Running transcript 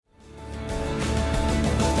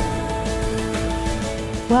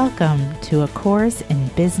Welcome to A Course in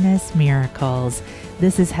Business Miracles.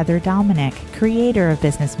 This is Heather Dominick, creator of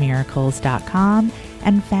BusinessMiracles.com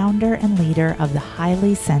and founder and leader of the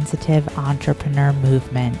highly sensitive entrepreneur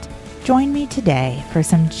movement. Join me today for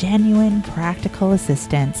some genuine practical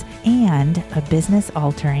assistance and a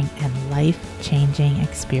business-altering and life-changing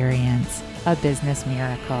experience, a business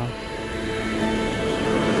miracle.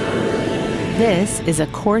 This is A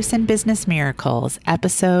Course in Business Miracles,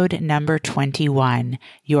 episode number 21,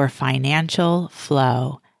 Your Financial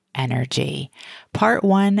Flow Energy, part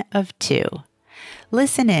 1 of 2.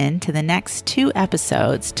 Listen in to the next 2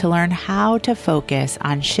 episodes to learn how to focus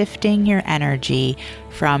on shifting your energy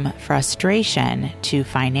from frustration to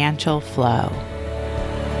financial flow.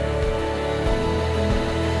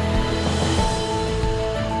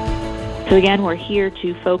 So again, we're here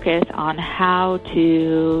to focus on how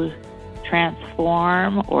to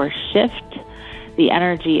transform or shift the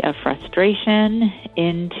energy of frustration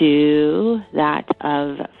into that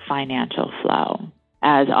of financial flow.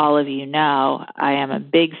 As all of you know, I am a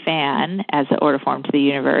big fan, as the Order Form to the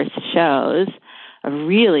Universe shows, of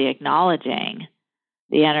really acknowledging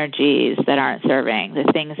the energies that aren't serving, the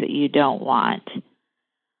things that you don't want,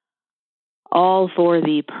 all for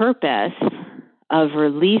the purpose of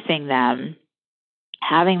releasing them,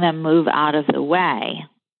 having them move out of the way,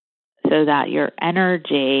 so that your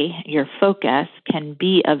energy, your focus can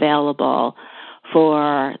be available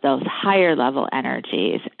for those higher level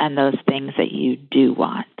energies and those things that you do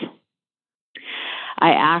want. I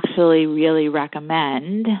actually really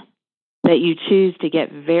recommend that you choose to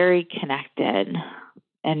get very connected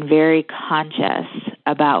and very conscious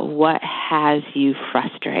about what has you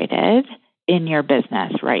frustrated in your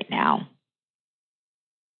business right now.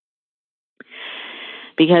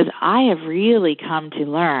 Because I have really come to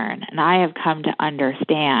learn and I have come to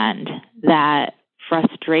understand that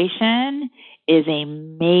frustration is a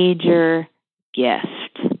major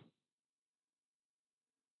gift.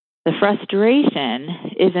 The frustration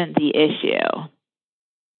isn't the issue.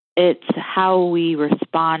 It's how we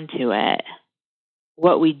respond to it,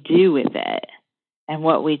 what we do with it, and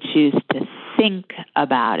what we choose to think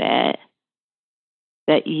about it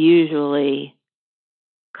that usually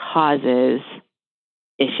causes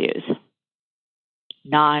issues,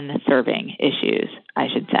 non-serving issues, I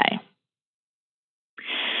should say.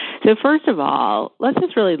 So first of all, let's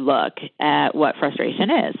just really look at what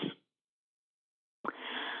frustration is.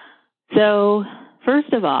 So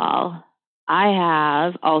first of all, I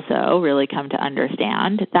have also really come to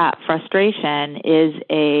understand that frustration is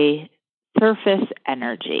a surface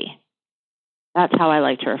energy. That's how I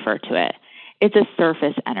like to refer to it. It's a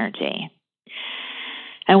surface energy.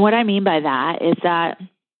 And what I mean by that is that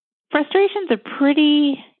frustration is a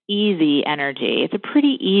pretty easy energy. It's a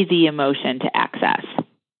pretty easy emotion to access,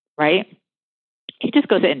 right? You just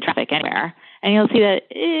go sit in traffic anywhere, and you'll see that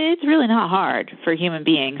it's really not hard for human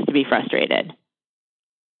beings to be frustrated.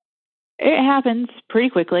 It happens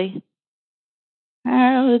pretty quickly,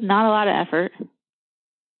 with not a lot of effort,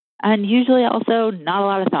 and usually also not a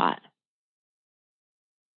lot of thought.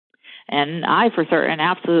 And I, for certain,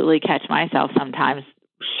 absolutely catch myself sometimes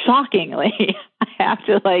shockingly, I have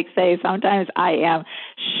to say sometimes I am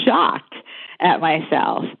shocked at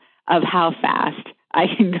myself of how fast I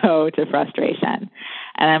can go to frustration.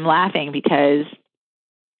 And I'm laughing because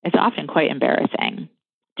it's often quite embarrassing.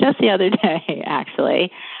 Just the other day,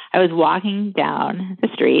 actually, I was walking down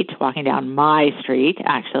my street,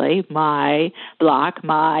 actually, my block,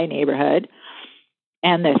 my neighborhood,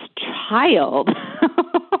 and this child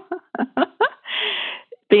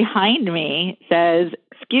behind me says,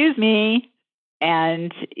 "Excuse me,"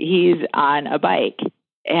 and he's on a bike.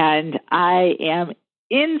 And I am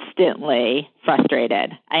instantly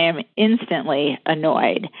frustrated. I am instantly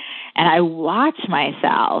annoyed. And I watch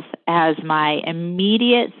myself as my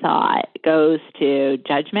immediate thought goes to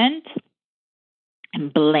judgment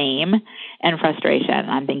and blame and frustration.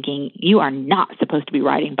 I'm thinking, you are not supposed to be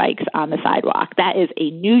riding bikes on the sidewalk. That is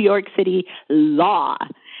a New York City law.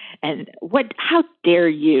 And how dare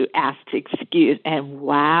you ask to excuse? And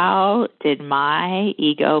wow, did my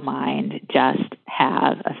ego mind just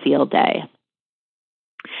have a field day.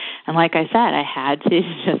 And like I said, I had to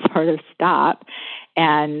just sort of stop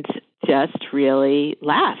and just really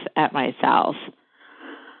laugh at myself.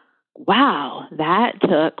 Wow, that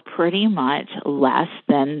took pretty much less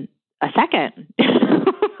than a second.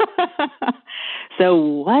 So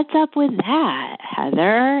what's up with that,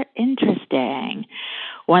 Heather? Interesting.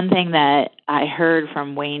 One thing that I heard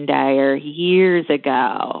from Wayne Dyer years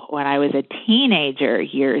ago, when I was a teenager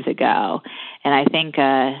years ago, and I think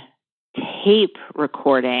a tape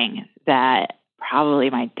recording that probably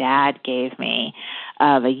my dad gave me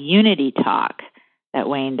of a unity talk that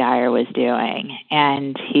Wayne Dyer was doing.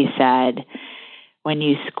 And he said, when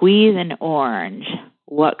you squeeze an orange,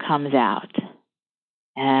 what comes out?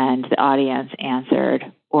 And the audience answered,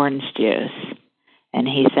 orange juice. And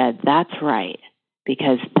he said, that's right,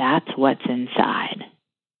 because that's what's inside.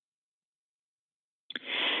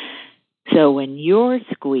 So when you're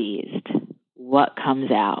squeezed, what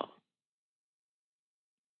comes out?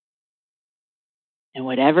 And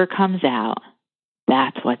whatever comes out,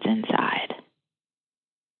 that's what's inside.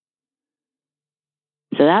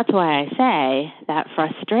 So that's why I say that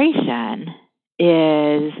frustration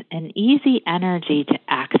is an easy energy to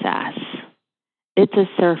access. It's a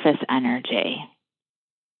surface energy.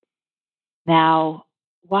 Now,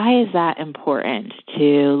 why is that important to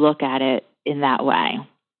look at it in that way?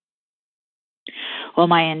 Well,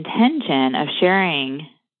 my intention of sharing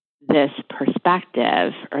this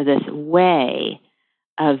perspective or this way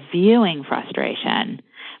of viewing frustration,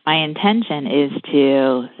 my intention is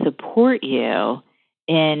to support you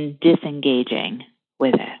in disengaging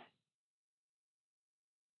with it.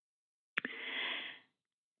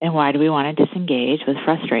 And why do we want to disengage with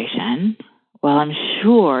frustration? Well, I'm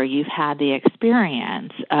sure you've had the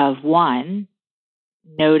experience of one,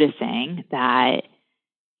 noticing that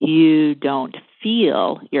you don't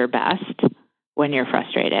feel your best when you're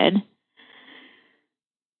frustrated.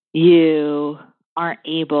 You aren't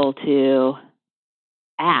able to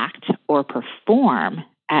act or perform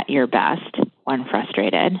at your best when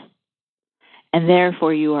frustrated. And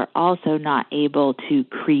therefore, you are also not able to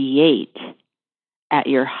create at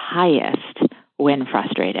your highest when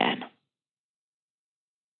frustrated.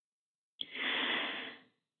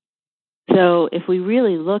 So if we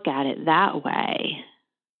really look at it that way,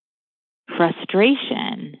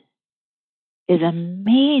 frustration is a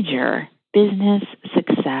major business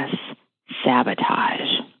success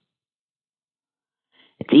sabotage.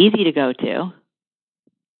 It's easy to go to.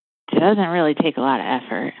 It doesn't really take a lot of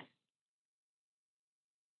effort.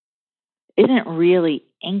 Isn't really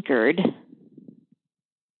anchored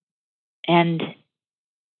and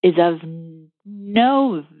is of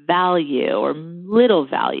no value or little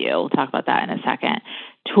value, we'll talk about that in a second,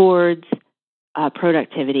 towards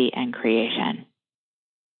productivity and creation.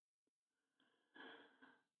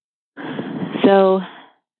 So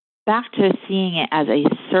back to seeing it as a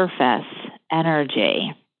surface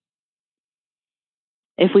energy.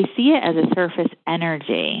 If we see it as a surface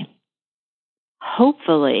energy,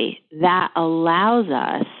 hopefully that allows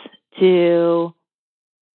us to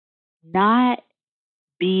not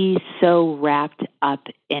be so wrapped up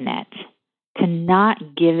in it, to not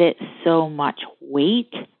give it so much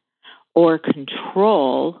weight or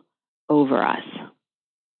control over us.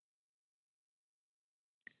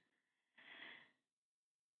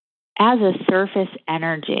 As a surface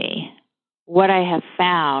energy, what I have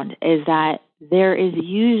found is that there is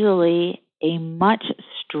usually a much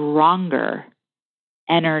stronger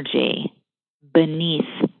energy beneath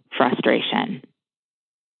frustration.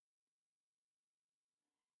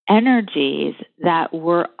 Energies that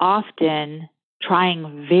we're often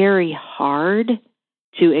trying very hard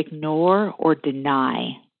to ignore or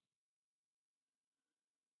deny.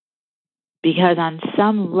 Because on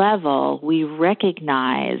some level, we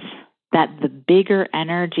recognize that the bigger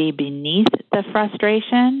energy beneath the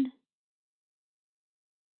frustration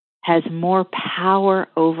has more power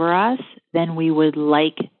over us than we would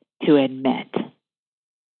like to admit.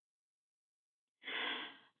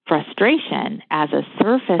 Frustration as a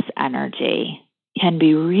surface energy can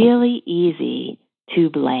be really easy to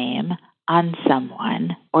blame on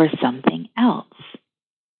someone or something else,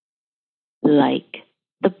 like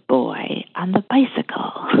the boy on the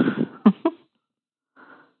bicycle.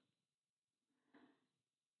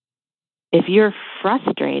 If you're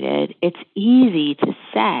frustrated, it's easy to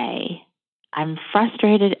say, I'm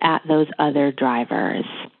frustrated at those other drivers.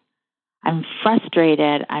 I'm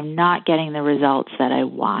frustrated. I'm not getting the results that I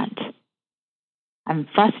want. I'm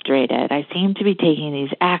frustrated. I seem to be taking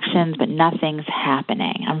these actions, but nothing's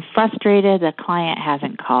happening. I'm frustrated the client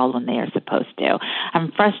hasn't called when they are supposed to.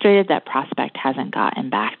 I'm frustrated that prospect hasn't gotten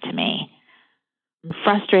back to me. I'm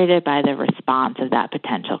frustrated by the response of that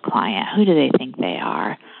potential client. Who do they think they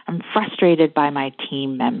are? I'm frustrated by my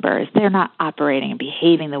team members. They're not operating and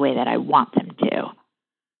behaving the way that I want them to.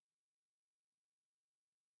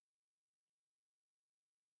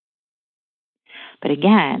 But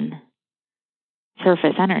again,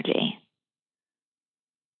 surface energy.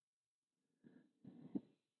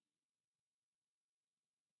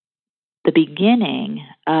 The beginning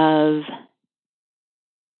of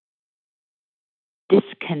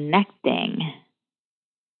disconnecting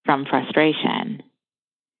from frustration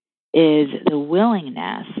is the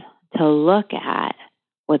willingness to look at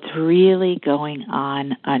what's really going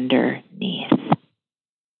on underneath.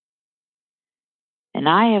 And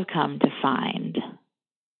I have come to find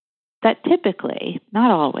that typically, not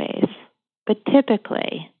always, but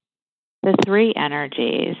typically, the three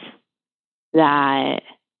energies that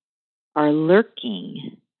are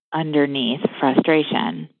lurking underneath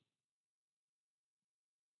frustration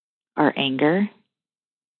are anger,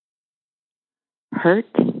 hurt,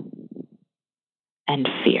 and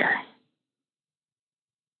fear.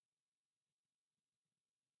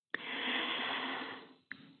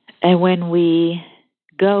 And when we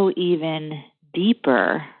go even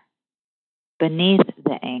deeper beneath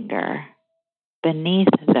the anger, beneath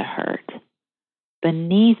the hurt,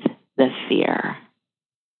 beneath the fear,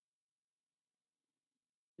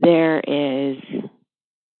 there is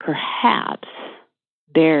perhaps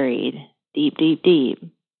buried deep, deep, deep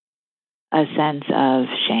a sense of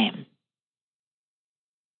shame.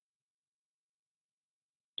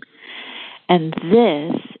 And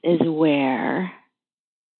this is where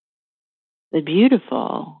the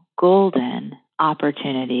beautiful golden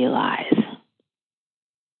opportunity lies.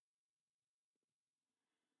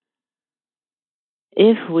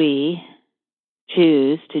 If we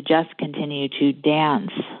choose to just continue to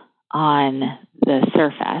dance on the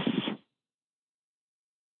surface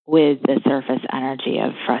with the surface energy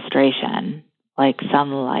of frustration, like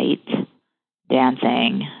sunlight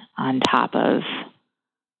dancing on top of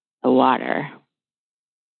the water,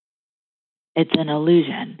 it's an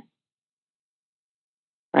illusion,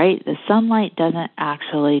 right? The sunlight doesn't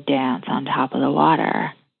actually dance on top of the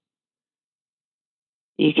water.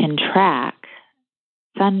 You can track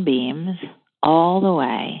sunbeams all the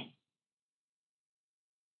way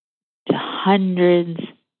to hundreds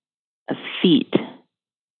of feet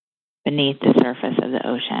beneath the surface of the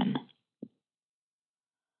ocean.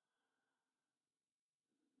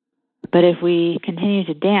 But if we continue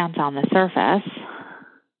to dance on the surface,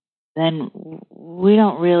 then we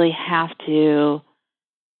don't really have to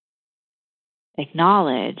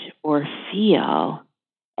acknowledge or feel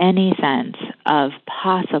any sense of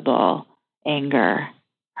possible anger,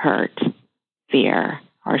 hurt, fear,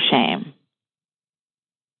 or shame.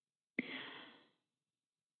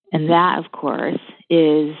 And that, of course,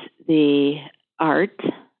 is the art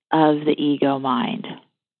of the ego mind,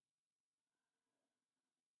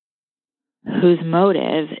 whose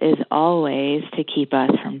motive is always to keep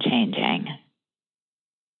us from changing,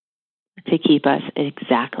 to keep us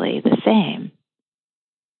exactly the same,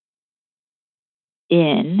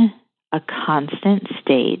 in a constant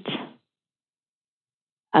state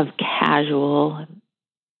of casual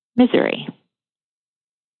misery.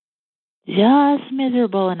 Just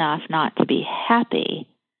miserable enough not to be happy,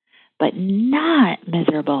 but not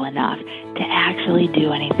miserable enough to actually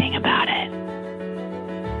do anything about it.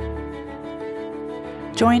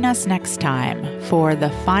 Join us next time for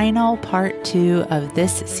the final part 2 of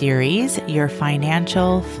this series, Your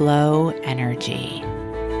Financial Flow Energy.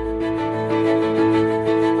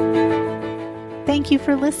 Thank you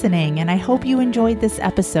for listening, and I hope you enjoyed this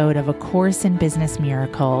episode of A Course in Business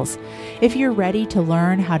Miracles. If you're ready to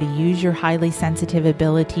learn how to use your highly sensitive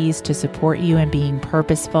abilities to support you in being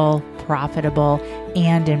purposeful, profitable,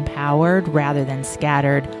 and empowered rather than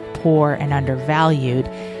scattered, poor, and undervalued,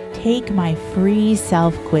 take my free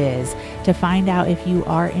self-quiz to find out if you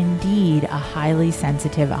are indeed a highly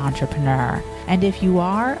sensitive entrepreneur. And if you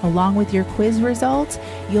are, along with your quiz results,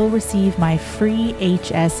 you'll receive my free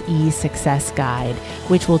HSE Success Guide,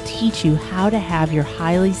 which will teach you how to have your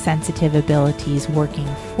highly sensitive abilities working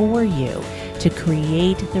for you to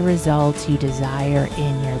create the results you desire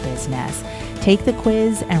in your business. Take the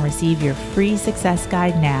quiz and receive your free success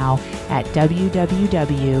guide now at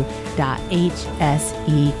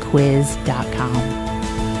www.hsequiz.com.